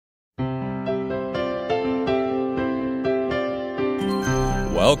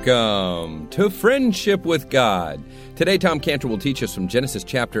Welcome to Friendship with God. Today, Tom Cantor will teach us from Genesis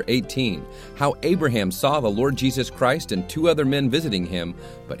chapter 18, how Abraham saw the Lord Jesus Christ and two other men visiting him,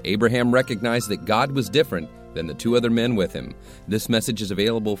 but Abraham recognized that God was different than the two other men with him. This message is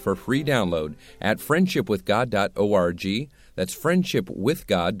available for free download at friendshipwithgod.org. That's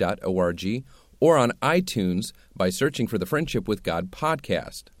friendshipwithgod.org, or on iTunes by searching for the Friendship with God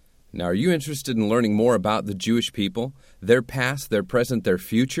podcast. Now, are you interested in learning more about the Jewish people, their past, their present, their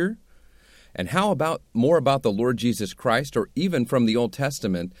future? And how about more about the Lord Jesus Christ, or even from the Old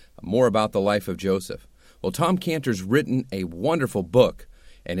Testament, more about the life of Joseph? Well, Tom Cantor's written a wonderful book,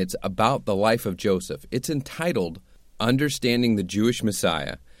 and it's about the life of Joseph. It's entitled Understanding the Jewish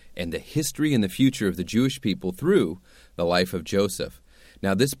Messiah and the History and the Future of the Jewish People Through the Life of Joseph.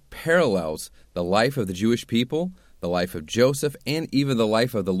 Now, this parallels the life of the Jewish people, the life of Joseph, and even the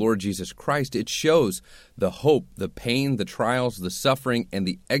life of the Lord Jesus Christ. It shows the hope, the pain, the trials, the suffering, and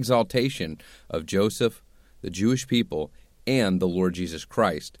the exaltation of Joseph, the Jewish people, and the Lord Jesus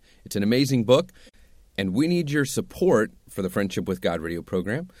Christ. It's an amazing book, and we need your support for the Friendship with God radio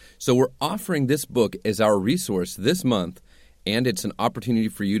program. So we're offering this book as our resource this month, and it's an opportunity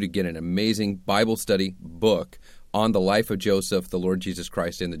for you to get an amazing Bible study book on the life of Joseph, the Lord Jesus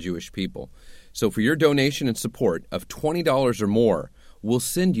Christ, and the Jewish people. So for your donation and support of $20 or more, we'll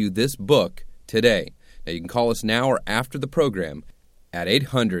send you this book today. Now, you can call us now or after the program at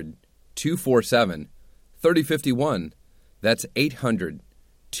 800-247-3051. That's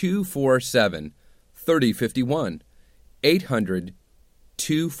 800-247-3051.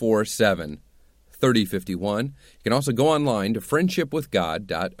 800-247-3051. You can also go online to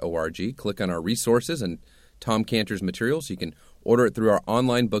friendshipwithgod.org, click on our resources and Tom Cantor's materials. You can order it through our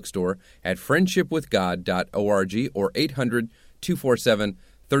online bookstore at friendshipwithgod.org or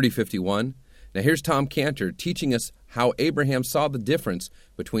 800-247-3051. Now here's Tom Cantor teaching us how Abraham saw the difference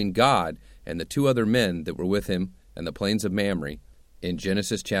between God and the two other men that were with him in the plains of Mamre in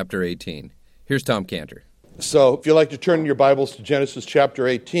Genesis chapter 18. Here's Tom Cantor. So if you'd like to turn your Bibles to Genesis chapter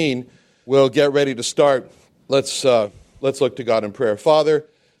 18, we'll get ready to start. Let's look to God in prayer. Father,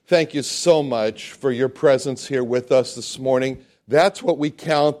 thank you so much for your presence here with us this morning. That's what we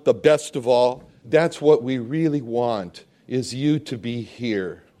count the best of all. That's what we really want, is you to be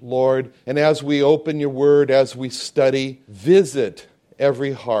here, Lord. And as we open your word, as we study, visit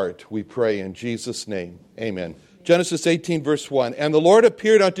every heart, we pray in Jesus' name. Amen. Genesis 18, verse 1. And the Lord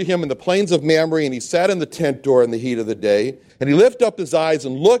appeared unto him in the plains of Mamre, and he sat in the tent door in the heat of the day. And he lifted up his eyes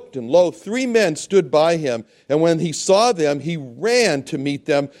and looked, and lo, 3 men stood by him. And when he saw them, he ran to meet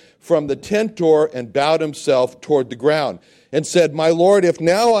them from the tent door and bowed himself toward the ground, and said, My Lord, if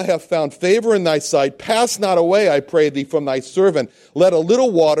now I have found favor in thy sight, pass not away, I pray thee, from thy servant. Let a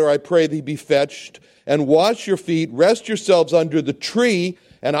little water, I pray thee, be fetched, and wash your feet, rest yourselves under the tree,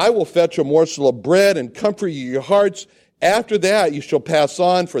 and I will fetch a morsel of bread, and comfort you your hearts. After that you shall pass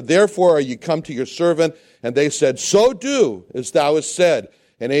on, for therefore are ye come to your servant. And they said, So do, as thou hast said.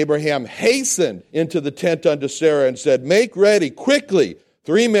 And Abraham hastened into the tent unto Sarah, and said, Make ready quickly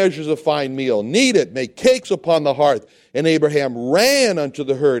 3 measures of fine meal, knead it, make cakes upon the hearth. And Abraham ran unto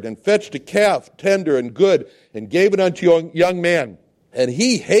the herd, and fetched a calf, tender and good, and gave it unto a young man. And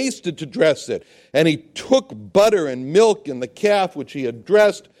he hasted to dress it. And he took butter and milk and the calf which he had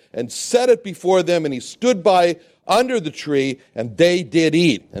dressed, and set it before them. And he stood by under the tree, and they did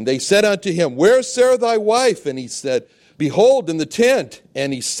eat. And they said unto him, Where is Sarah thy wife? And he said, Behold, in the tent.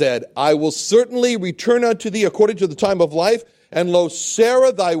 And he said, I will certainly return unto thee according to the time of life. And lo,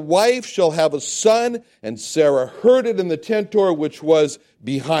 Sarah thy wife shall have a son. And Sarah heard it in the tent door which was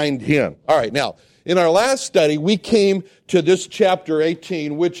behind him. All right, now, in our last study, we came to this chapter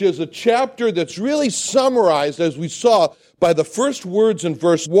 18, which is a chapter that's really summarized, as we saw, by the first words in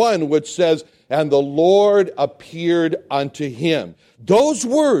verse 1, which says, And the Lord appeared unto him. Those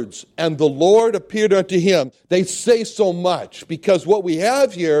words, and the Lord appeared unto him, they say so much, because what we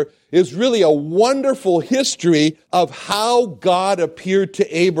have here is really a wonderful history of how God appeared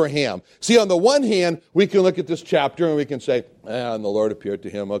to Abraham. See, on the one hand, we can look at this chapter and we can say, and the Lord appeared to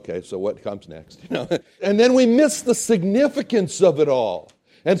him. Okay, so what comes next? And then we miss the significance of it all.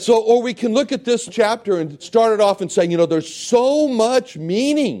 And so, or we can look at this chapter and start it off and say, there's so much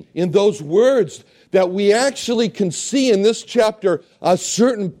meaning in those words that we actually can see in this chapter a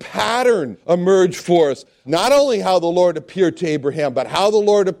certain pattern emerge for us. Not only how the Lord appeared to Abraham, but how the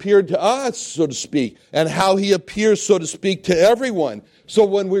Lord appeared to us, so to speak, and how he appears, so to speak, to everyone. So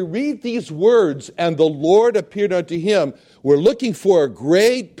when we read these words, and the Lord appeared unto him, we're looking for a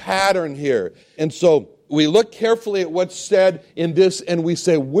great pattern here. And so we look carefully at what's said in this and we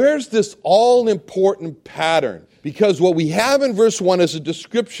say, where's this all-important pattern? Because what we have in verse 1 is a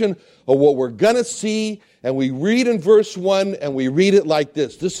description of what we're going to see, and we read in verse 1 and we read it like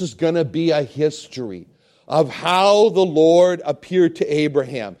this. This is going to be a history of how the Lord appeared to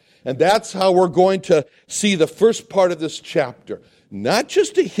Abraham. And that's how we're going to see the first part of this chapter. Not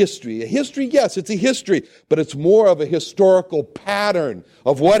just a history. A history, yes, it's a history, but it's more of a historical pattern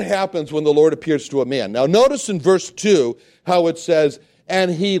of what happens when the Lord appears to a man. Now notice in verse 2 how it says,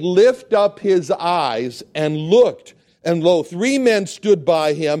 and he lifted up his eyes and looked, and lo, 3 men stood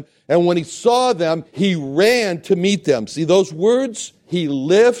by him, and when he saw them, he ran to meet them. See those words? He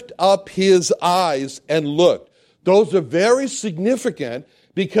lifted up his eyes and looked. Those are very significant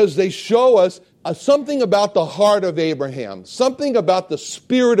because they show us something about the heart of Abraham, something about the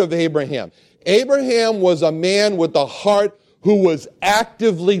spirit of Abraham. Abraham was a man with a heart who was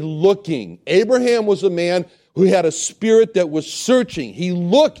actively looking. Abraham was a man who had a spirit that was searching. He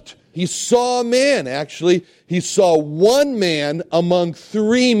looked. He saw a man, actually. He saw one man among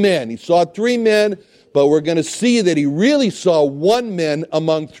 3 men. He saw 3 men, but we're going to see that he really saw one man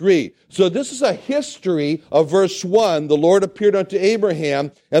among 3. So this is a history of verse 1. The Lord appeared unto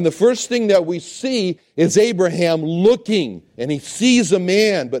Abraham, and the first thing that we see is Abraham looking, and he sees a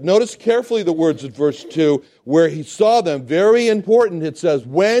man. But notice carefully the words of verse 2, where he saw them. Very important. It says,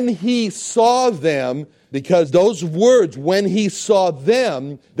 when he saw them, because those words, when he saw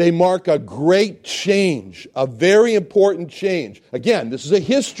them, they mark a great change, a very important change. Again, this is a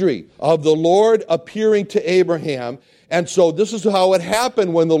history of the Lord appearing to Abraham. And so this is how it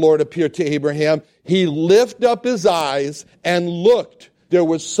happened when the Lord appeared to Abraham. He lifted up his eyes and looked. There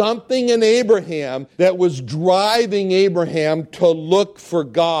was something in Abraham that was driving Abraham to look for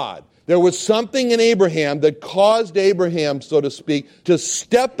God. There was something in Abraham that caused Abraham, so to speak, to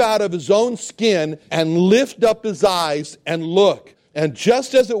step out of his own skin and lift up his eyes and look. And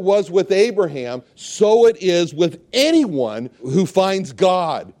just as it was with Abraham, so it is with anyone who finds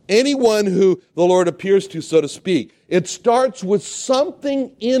God, anyone who the Lord appears to, so to speak. It starts with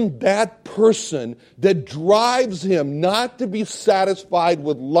something in that person that drives him not to be satisfied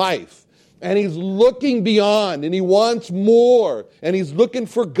with life. And he's looking beyond, and he wants more, and he's looking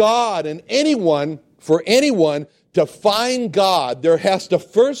for God. And for anyone to find God, there has to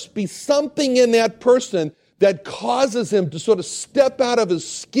first be something in that person that causes him to sort of step out of his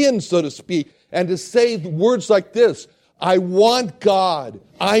skin, so to speak, and to say words like this: I want God,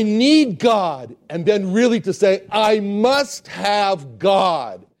 I need God, and then really to say, I must have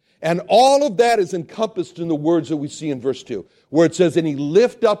God. And all of that is encompassed in the words that we see in verse 2, where it says, and he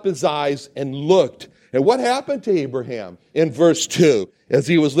lifted up his eyes and looked. And what happened to Abraham in verse 2 as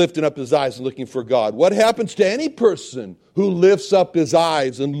he was lifting up his eyes and looking for God? What happens to any person who lifts up his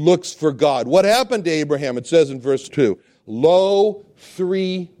eyes and looks for God? What happened to Abraham? It says in verse 2, lo,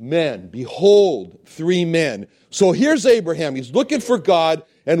 3 men. Behold, 3 men. So here's Abraham. He's looking for God,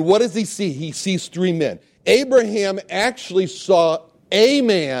 and what does he see? He sees 3 men. Abraham actually saw a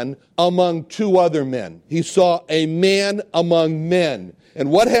man among 2 other men. He saw a man among men. And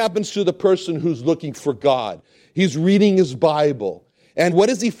what happens to the person who's looking for God? He's reading his Bible. And what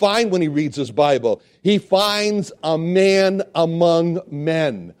does he find when he reads his Bible? He finds a man among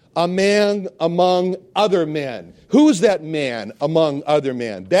men. A man among other men. Who's that man among other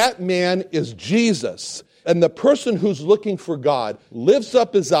men? That man is Jesus. And the person who's looking for God lifts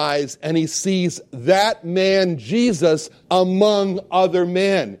up his eyes and he sees that man Jesus among other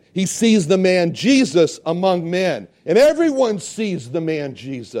men. He sees the man Jesus among men. And everyone sees the man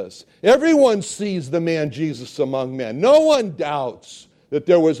Jesus. Everyone sees the man Jesus among men. No one doubts that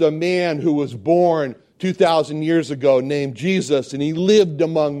there was a man who was born 2,000 years ago named Jesus and he lived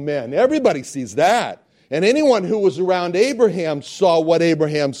among men. Everybody sees that. And anyone who was around Abraham saw what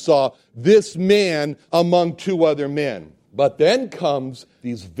Abraham saw, this man among 2 other men. But then comes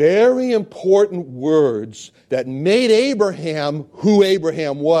these very important words that made Abraham who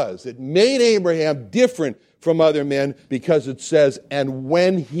Abraham was. It made Abraham different from other men because it says, and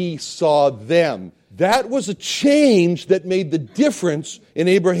when he saw them. That was a change that made the difference in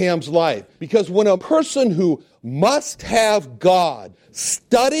Abraham's life. Because when a person who must have God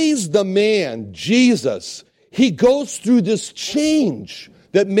studies the man, Jesus, he goes through this change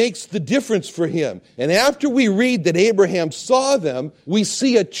that makes the difference for him. And after we read that Abraham saw them, we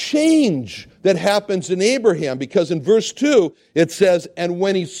see a change that happens in Abraham. Because in verse 2, it says, and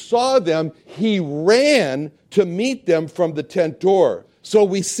when he saw them, he ran to meet them from the tent door. So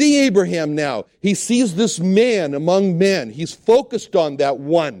we see Abraham now. He sees this man among men. He's focused on that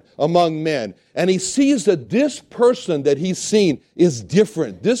one among men. And he sees that this person that he's seen is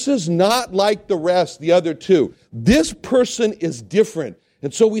different. This is not like the rest, the other two. This person is different.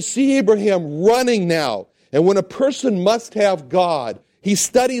 And so we see Abraham running now. And when a person must have God, he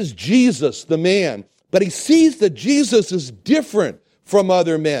studies Jesus, the man. But he sees that Jesus is different from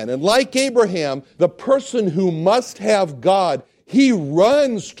other men. And like Abraham, the person who must have God, he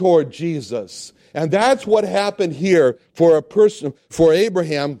runs toward Jesus. And that's what happened here for a person, for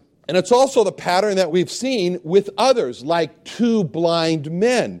Abraham. And it's also the pattern that we've seen with others, like two blind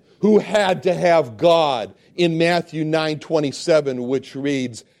men who had to have God in Matthew 9:27, which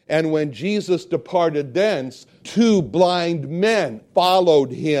reads, "And when Jesus departed thence, two blind men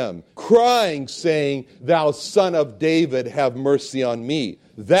followed him, crying, saying, 'Thou Son of David, have mercy on me.'"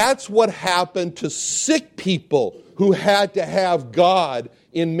 That's what happened to sick people who had to have God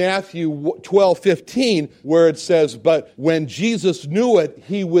in Matthew 12:15, where it says, "But when Jesus knew it,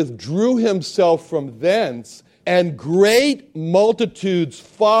 he withdrew himself from thence, and great multitudes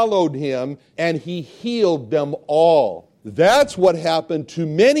followed him, and he healed them all." That's what happened to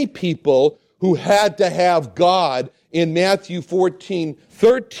many people who had to have God in Matthew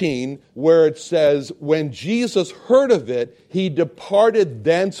 14:13, where it says, "When Jesus heard of it, he departed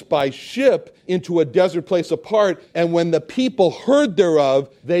thence by ship into a desert place apart. And when the people heard thereof,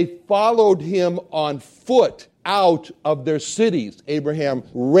 they followed him on foot out of their cities." Abraham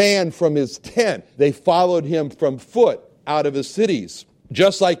ran from his tent. They followed him from foot out of his cities.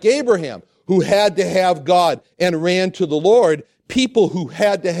 Just like Abraham, who had to have God and ran to the Lord, people who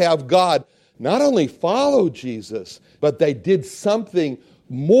had to have God not only followed Jesus, but they did something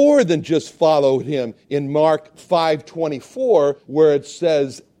more than just followed him in Mark 5:24, where it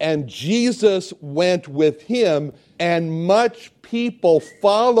says, "And Jesus went with him, and much people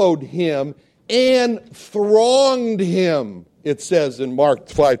followed him and thronged him." It says in Mark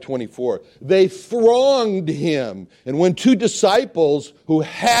 5:24, they thronged him. And when two disciples who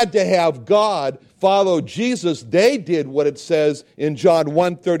had to have God followed Jesus, they did what it says in John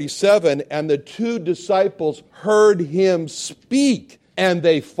 1:37, "And the two disciples heard him speak, and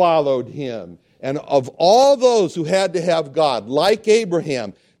they followed him." And of all those who had to have God, like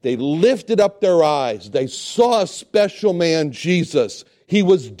Abraham, they lifted up their eyes. They saw a special man, Jesus. He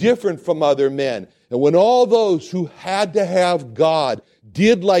was different from other men. And when all those who had to have God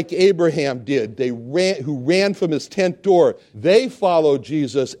did like Abraham did, who ran from his tent door, they followed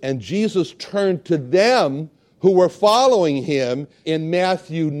Jesus, and Jesus turned to them who were following him in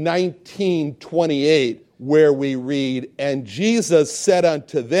Matthew 19:28, where we read, "And Jesus said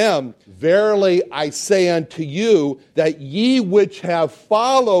unto them, Verily I say unto you, that ye which have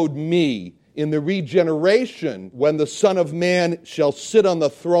followed me in the regeneration, when the Son of Man shall sit on the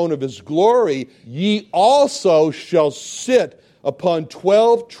throne of his glory, ye also shall sit upon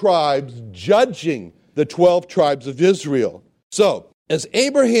 12 tribes, judging the 12 tribes of Israel." So, as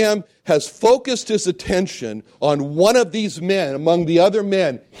Abraham has focused his attention on one of these men among the other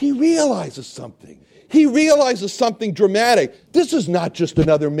men, he realizes something. He realizes something dramatic. This is not just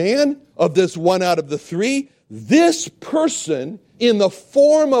another man of this one out of the three. This person in the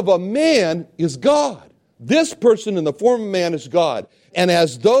form of a man is God. This person in the form of a man is God. And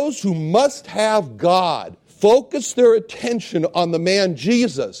as those who must have God focus their attention on the man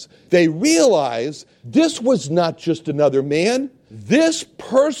Jesus, they realize this was not just another man. This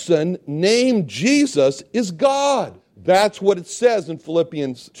person named Jesus is God. That's what it says in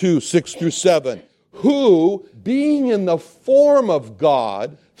Philippians 2:6-7. "Who, being in the form of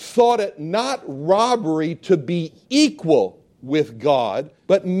God, thought it not robbery to be equal with God,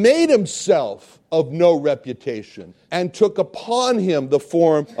 but made himself of no reputation, and took upon him the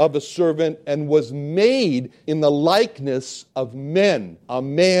form of a servant, and was made in the likeness of men," a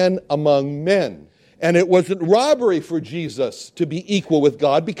man among men. And it wasn't robbery for Jesus to be equal with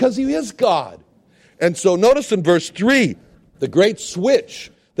God, because he is God. And so notice in verse 3, the great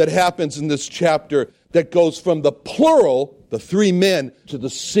switch that happens in this chapter that goes from the plural, the three men, to the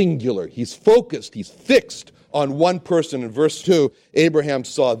singular. He's focused, he's fixed on one person. In verse 2, Abraham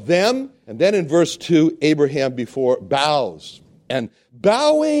saw them, and then in verse 2, Abraham before bows. And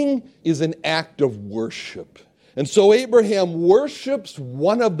bowing is an act of worship. And so Abraham worships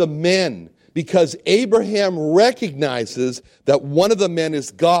one of the men, because Abraham recognizes that one of the men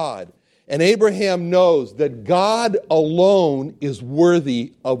is God. And Abraham knows that God alone is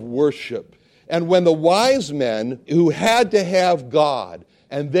worthy of worship. And when the wise men who had to have God,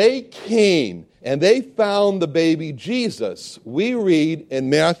 and they came and they found the baby Jesus, we read in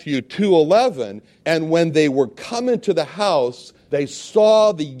Matthew 2:11, "And when they were come into the house, they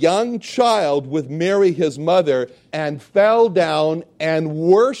saw the young child with Mary, his mother, and fell down and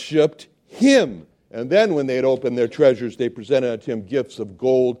worshiped him. And then when they had opened their treasures, they presented unto him gifts of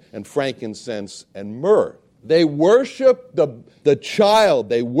gold and frankincense and myrrh. They worshiped the child.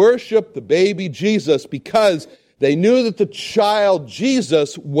 They worshiped the baby Jesus because they knew that the child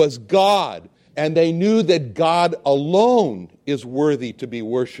Jesus was God. And they knew that God alone is worthy to be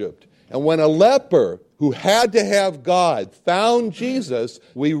worshiped. And when a leper who had to have God found Jesus,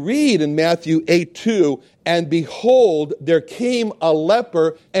 we read in Matthew 8:2, and behold, there came a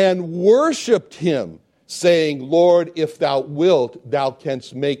leper and worshipped him, saying, Lord, if thou wilt, thou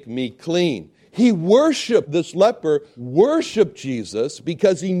canst make me clean. He worshiped, this leper worshiped Jesus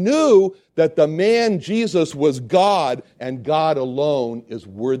because he knew that the man Jesus was God and God alone is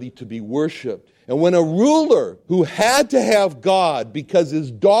worthy to be worshiped. And when a ruler who had to have God because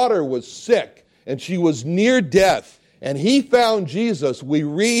his daughter was sick and she was near death, and he found Jesus, we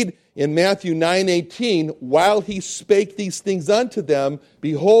read in Matthew 9:18, while he spake these things unto them,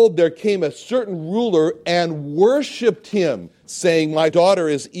 behold, there came a certain ruler and worshipped him, saying, my daughter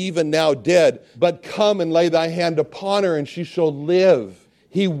is even now dead, but come and lay thy hand upon her, and she shall live.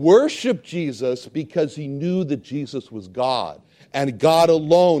 He worshipped Jesus because he knew that Jesus was God, and God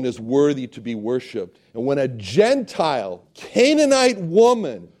alone is worthy to be worshiped. And when a Gentile Canaanite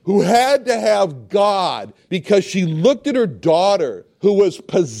woman who had to have God because she looked at her daughter who was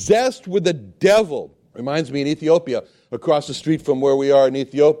possessed with a devil, reminds me in Ethiopia, across the street from where we are in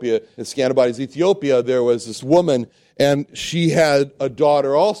Ethiopia, in Scandinavian Ethiopia, there was this woman, and she had a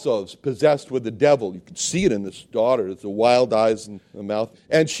daughter also possessed with the devil. You could see it in this daughter. It's the wild eyes and the mouth.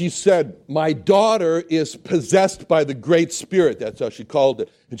 And she said, my daughter is possessed by the Great Spirit. That's how she called it.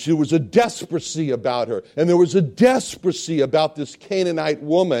 And there was a despeраcy about her. And there was a despeраcy about this Canaanite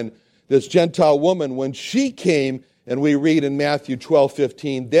woman, this Gentile woman, when she came, and we read in Matthew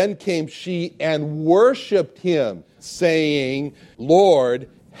 12:15, then came she and worshipped him, saying, Lord,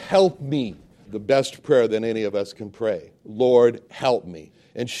 help me. The best prayer that any of us can pray. Lord, help me.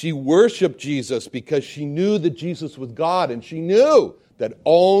 And she worshiped Jesus because she knew that Jesus was God, and she knew that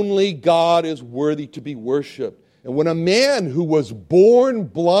only God is worthy to be worshiped. And when a man who was born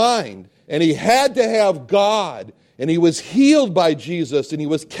blind, and he had to have God, and he was healed by Jesus, and he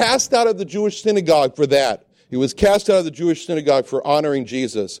was cast out of the Jewish synagogue for that. He was cast out of the Jewish synagogue for honoring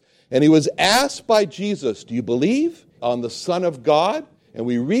Jesus. And he was asked by Jesus, do you believe on the Son of God? And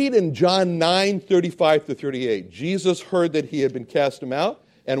we read in John 9:35-38, Jesus heard that he had been cast him out.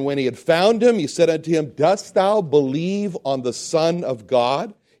 And when he had found him, he said unto him, dost thou believe on the Son of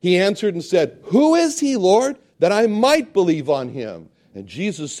God? He answered and said, who is he, Lord, that I might believe on him? And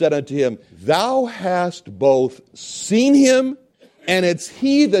Jesus said unto him, thou hast both seen him, and it's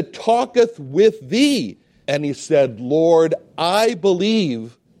he that talketh with thee. And he said, Lord, I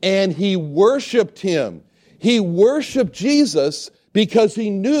believe. And he worshiped him. He worshiped Jesus because he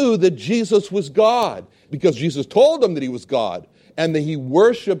knew that Jesus was God. Because Jesus told him that he was God. And that he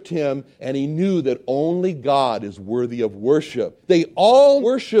worshiped him, and he knew that only God is worthy of worship. They all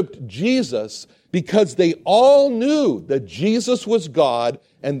worshiped Jesus because they all knew that Jesus was God,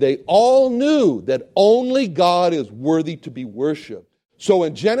 and they all knew that only God is worthy to be worshiped. So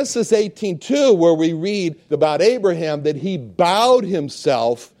in Genesis 18:2, where we read about Abraham, that he bowed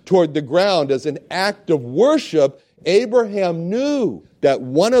himself toward the ground as an act of worship, Abraham knew that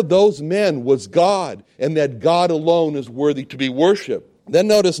one of those men was God, and that God alone is worthy to be worshiped. Then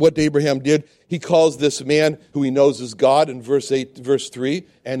notice what Abraham did. He calls this man who he knows is God in verse 3,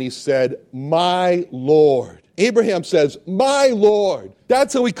 and he said, my Lord. Abraham says, my Lord.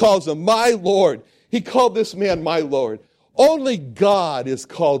 That's how he calls him, my Lord. He called this man my Lord. Only God is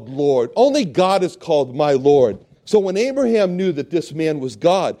called Lord. Only God is called my Lord. So when Abraham knew that this man was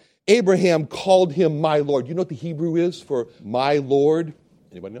God, Abraham called him my Lord. You know what the Hebrew is for my Lord?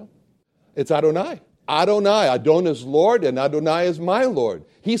 Anybody know? It's Adonai. Adonai. Adon is Lord, and Adonai is my Lord.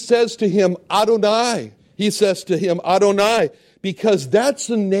 He says to him, Adonai. He says to him, Adonai, because that's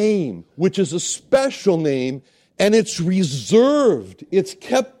a name which is a special name, and it's reserved. It's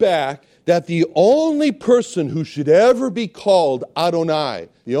kept back. That the only person who should ever be called Adonai,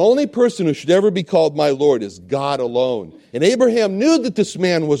 the only person who should ever be called my Lord, is God alone. And Abraham knew that this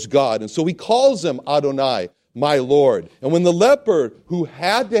man was God, and so he calls him Adonai, my Lord. And when the leper who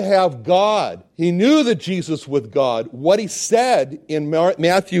had to have God, he knew that Jesus was God, what he said in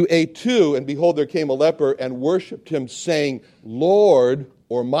Matthew 8:2, and behold, there came a leper and worshipped him, saying, Lord,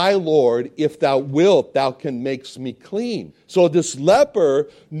 or my Lord, if thou wilt, thou can make me clean. So this leper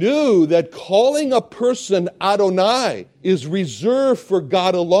knew that calling a person Adonai is reserved for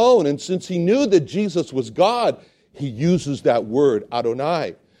God alone. And since he knew that Jesus was God, he uses that word,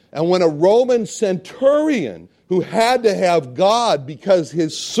 Adonai. And when a Roman centurion who had to have God because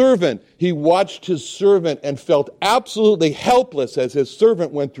his servant, he watched his servant and felt absolutely helpless as his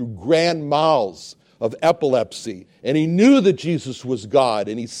servant went through grand mals of epilepsy. And he knew that Jesus was God.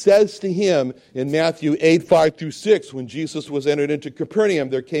 And he says to him in Matthew 8:5-6, when Jesus was entered into Capernaum,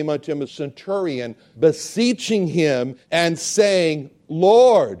 there came unto him a centurion beseeching him and saying,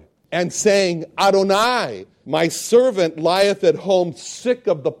 Lord, and saying, Adonai, my servant lieth at home sick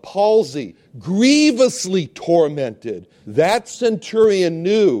of the palsy, grievously tormented. That centurion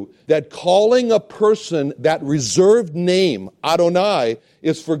knew that calling a person that reserved name, Adonai,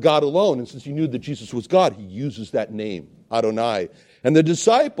 is for God alone. And since he knew that Jesus was God, he uses that name, Adonai. And the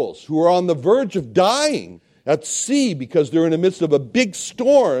disciples who are on the verge of dying at sea because they're in the midst of a big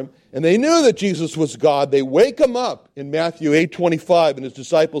storm, and they knew that Jesus was God, they wake him up in Matthew 8:25, and his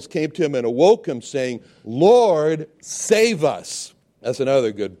disciples came to him and awoke him, saying, Lord, save us. That's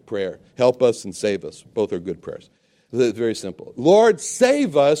another good prayer. Help us and save us. Both are good prayers. It's very simple. Lord,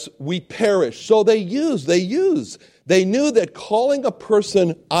 save us, we perish. So they knew that calling a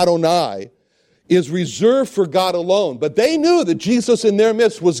person Adonai is reserved for God alone. But they knew that Jesus in their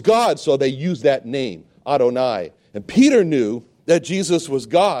midst was God, so they used that name, Adonai. And Peter knew that Jesus was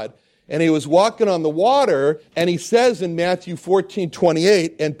God, and he was walking on the water, and he says in Matthew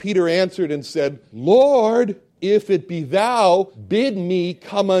 14:28, and Peter answered and said, Lord, if it be thou, bid me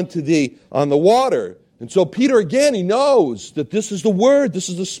come unto thee on the water. And so Peter, again, he knows that this is the word, this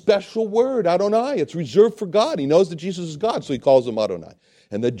is a special word, Adonai. It's reserved for God. He knows that Jesus is God, so he calls him Adonai.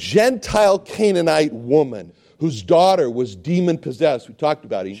 And the Gentile Canaanite woman, whose daughter was demon-possessed, we talked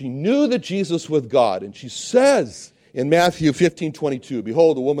about it, she knew that Jesus was God, and she says in Matthew 15:22,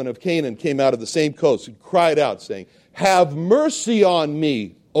 Behold, a woman of Canaan came out of the same coast and cried out, saying, Have mercy on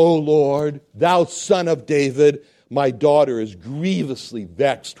me, O Lord, thou son of David. My daughter is grievously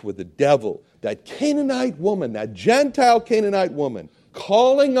vexed with the devil. That Canaanite woman, that Gentile Canaanite woman,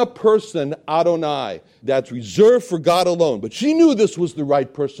 calling a person Adonai, that's reserved for God alone. But she knew this was the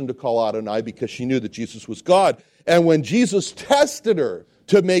right person to call Adonai because she knew that Jesus was God. And when Jesus tested her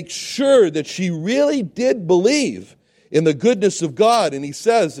to make sure that she really did believe in the goodness of God, and he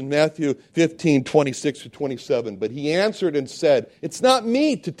says in Matthew 15:26-27, but he answered and said, It's not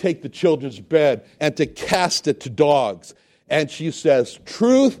meet to take the children's bread and to cast it to dogs. And she says,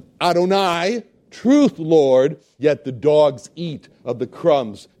 Truth, Adonai, truth, Lord, yet the dogs eat of the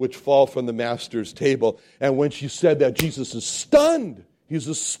crumbs which fall from the master's table. And when she said that, Jesus is stunned. He's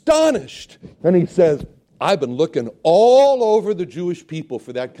astonished. And he says, I've been looking all over the Jewish people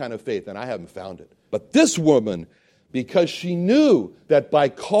for that kind of faith, and I haven't found it. But this woman, because she knew that by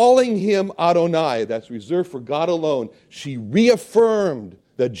calling him Adonai, that's reserved for God alone, she reaffirmed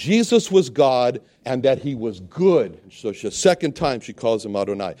that Jesus was God and that he was good. So the second time she calls him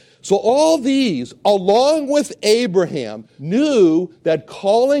Adonai. So all these, along with Abraham, knew that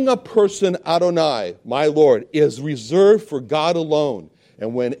calling a person Adonai, my Lord, is reserved for God alone.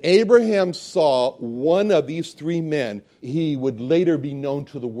 And when Abraham saw one of these three men, he would later be known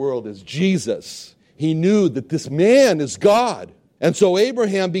to the world as Jesus. He knew that this man is God. And so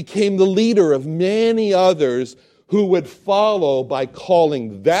Abraham became the leader of many others who would follow by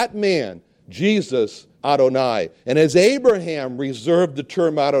calling that man, Jesus, Adonai. And as Abraham reserved the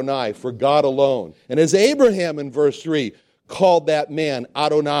term Adonai for God alone, and as Abraham in verse 3 called that man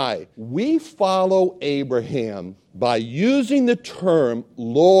Adonai, we follow Abraham by using the term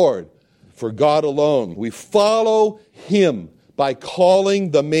Lord for God alone. We follow him by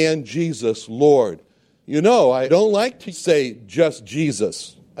calling the man Jesus Lord. You know, I don't like to say just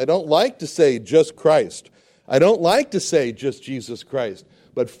Jesus. I don't like to say just Christ. I don't like to say just Jesus Christ.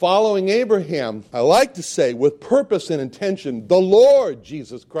 But following Abraham, I like to say with purpose and intention, the Lord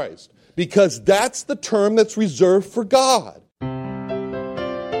Jesus Christ. Because that's the term that's reserved for God.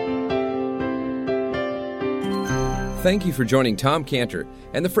 Thank you for joining Tom Cantor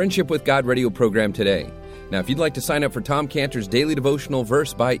and the Friendship with God radio program today. Now, if you'd like to sign up for Tom Cantor's daily devotional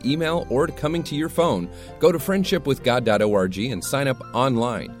verse by email or coming to your phone, go to friendshipwithgod.org and sign up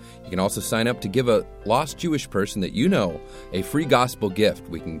online. You can also sign up to give a lost Jewish person that you know a free gospel gift.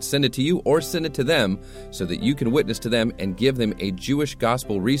 We can send it to you or send it to them so that you can witness to them and give them a Jewish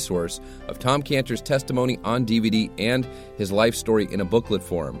gospel resource of Tom Cantor's testimony on DVD and his life story in a booklet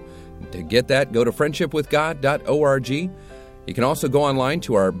form. To get that, go to friendshipwithgod.org. You can also go online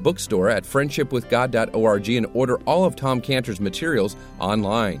to our bookstore at friendshipwithgod.org and order all of Tom Cantor's materials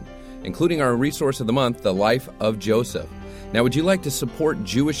online, including our resource of the month, The Life of Joseph. Now, would you like to support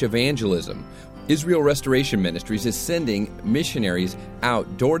Jewish evangelism? Israel Restoration Ministries is sending missionaries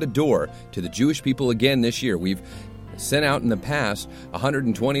out door to door to the Jewish people again this year. We've sent out in the past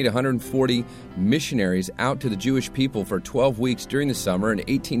 120 to 140 missionaries out to the Jewish people for 12 weeks during the summer in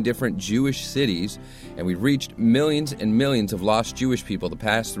 18 different Jewish cities, and we've reached millions and millions of lost Jewish people the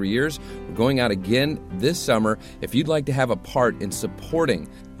past 3 years. We're going out again this summer. If you'd like to have a part in supporting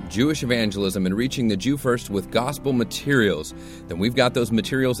Jewish evangelism and reaching the Jew first with gospel materials, then we've got those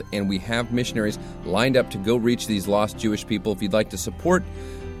materials, and we have missionaries lined up to go reach these lost Jewish people. If you'd like to support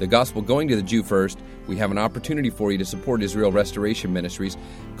the gospel going to the Jew first, we have an opportunity for you to support Israel Restoration Ministries.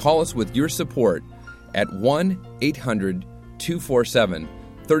 Call us with your support at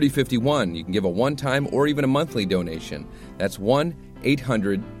 1-800-247-3051. You can give a one-time or even a monthly donation. That's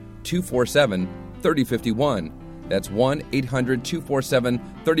 1-800-247-3051. That's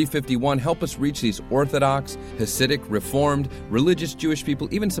 1-800-247-3051. Help us reach these Orthodox, Hasidic, Reformed, religious Jewish people,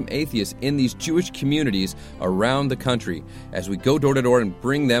 even some atheists in these Jewish communities around the country as we go door to door and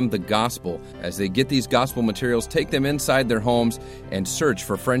bring them the gospel. As they get these gospel materials, take them inside their homes and search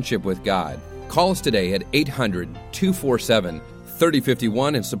for friendship with God. Call us today at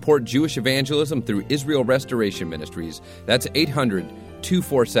 800-247-3051 and support Jewish evangelism through Israel Restoration Ministries. That's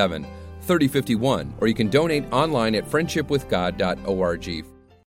 800-247-3051, or you can donate online at friendshipwithgod.org.